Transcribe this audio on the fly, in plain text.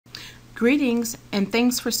Greetings and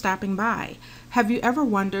thanks for stopping by. Have you ever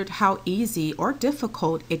wondered how easy or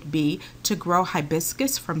difficult it'd be to grow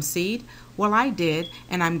hibiscus from seed? Well, I did,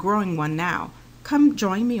 and I'm growing one now. Come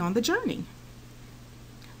join me on the journey.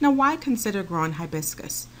 Now, why consider growing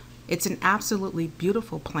hibiscus? It's an absolutely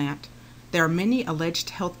beautiful plant. There are many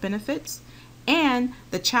alleged health benefits and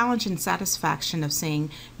the challenge and satisfaction of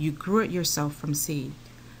saying you grew it yourself from seed.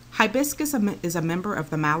 Hibiscus is a member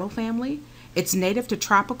of the mallow family. It's native to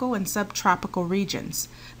tropical and subtropical regions.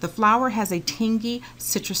 The flower has a tangy,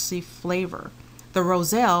 citrusy flavor. The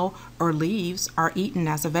roselle, or leaves, are eaten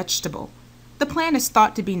as a vegetable. The plant is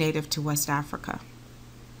thought to be native to West Africa.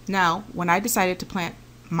 Now, when I decided to plant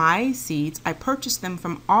my seeds, I purchased them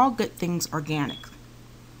from All Good Things Organic.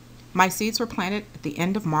 My seeds were planted at the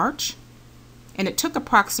end of March, and it took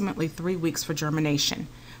approximately 3 weeks for germination.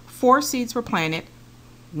 4 seeds were planted,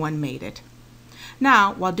 1 made it.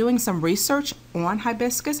 Now, while doing some research on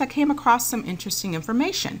hibiscus, I came across some interesting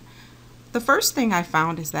information. The first thing I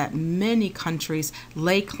found is that many countries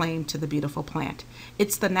lay claim to the beautiful plant.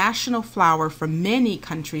 It's the national flower for many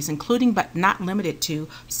countries, including but not limited to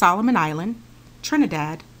Solomon Island,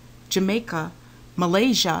 Trinidad, Jamaica,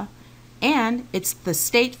 Malaysia, and it's the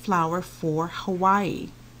state flower for Hawaii.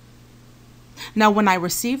 Now, when I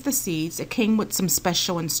received the seeds, it came with some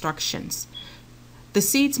special instructions. The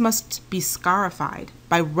seeds must be scarified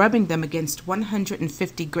by rubbing them against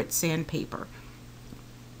 150 grit sandpaper.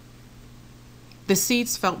 The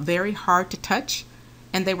seeds felt very hard to touch,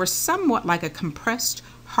 and they were somewhat like a compressed,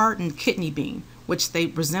 hardened kidney bean, which they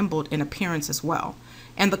resembled in appearance as well,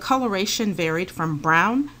 and the coloration varied from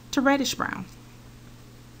brown to reddish brown.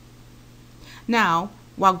 Now,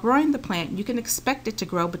 while growing the plant, you can expect it to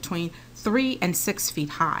grow between 3 and 6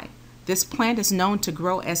 feet high. This plant is known to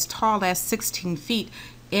grow as tall as 16 feet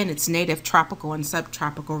in its native tropical and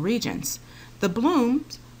subtropical regions. The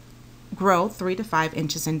blooms grow 3 to 5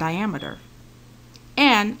 inches in diameter.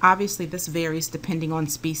 And obviously this varies depending on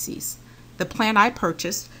species. The plant I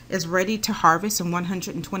purchased is ready to harvest in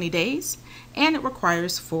 120 days, and it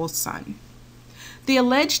requires full sun. The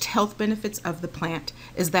alleged health benefits of the plant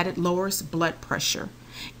is that it lowers blood pressure.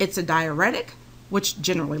 It's a diuretic, which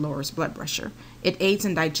generally lowers blood pressure. It aids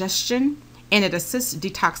in digestion, and it assists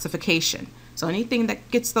detoxification. So anything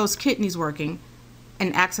that gets those kidneys working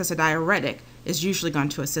and acts as a diuretic is usually going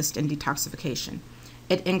to assist in detoxification.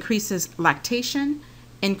 It increases lactation,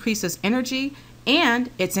 increases energy, and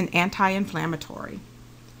it's an anti-inflammatory.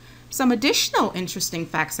 Some additional interesting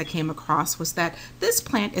facts I came across was that this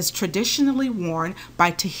plant is traditionally worn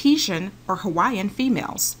by Tahitian or Hawaiian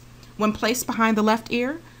females. When placed behind the left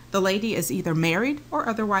ear, the lady is either married or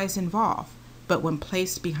otherwise involved, but when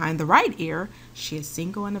placed behind the right ear, she is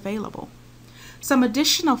single and available. Some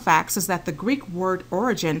additional facts is that the Greek word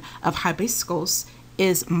origin of hibiscus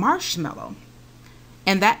is marshmallow,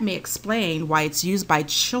 and that may explain why it's used by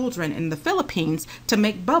children in the Philippines to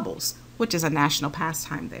make bubbles, which is a national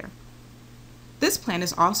pastime there. This plant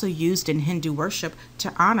is also used in Hindu worship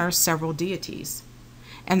to honor several deities,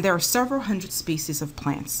 and there are several hundred species of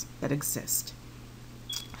plants that exist.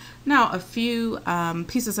 Now, a few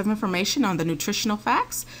pieces of information on the nutritional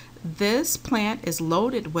facts. This plant is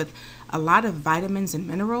loaded with a lot of vitamins and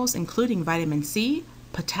minerals, including vitamin C,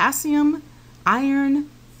 potassium,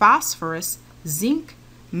 iron, phosphorus, zinc,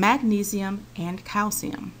 magnesium, and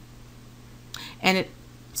calcium. And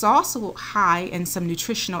it's also high in some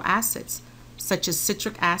nutritional acids, such as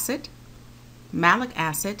citric acid, malic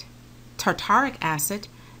acid, tartaric acid,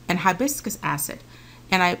 and hibiscus acid.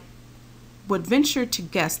 And I would venture to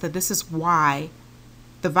guess that this is why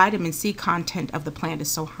the vitamin C content of the plant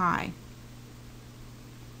is so high.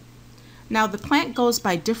 Now, the plant goes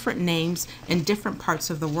by different names in different parts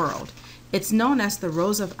of the world. It's known as the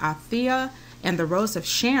Rose of Althea and the Rose of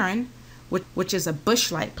Sharon, which is a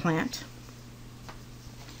bush-like plant.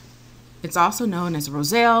 It's also known as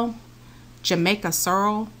roselle, Jamaica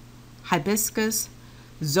sorrel, hibiscus,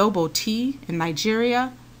 zobo tea in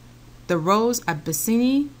Nigeria, the Rose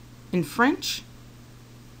Abyssini in French,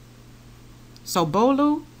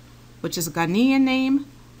 Sobolu, which is a Ghanaian name,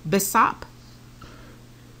 Bissap,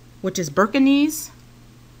 which is Burkinese,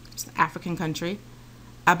 it's an African country,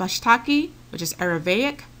 Abashtaki, which is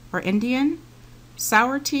Aravaic or Indian,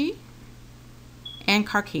 sour tea, and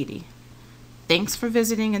Karkidi. Thanks for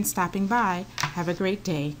visiting and stopping by. Have a great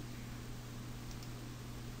day.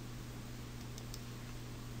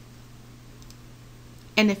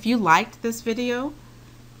 And if you liked this video,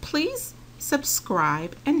 please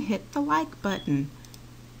subscribe and hit the like button.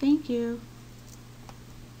 Thank you.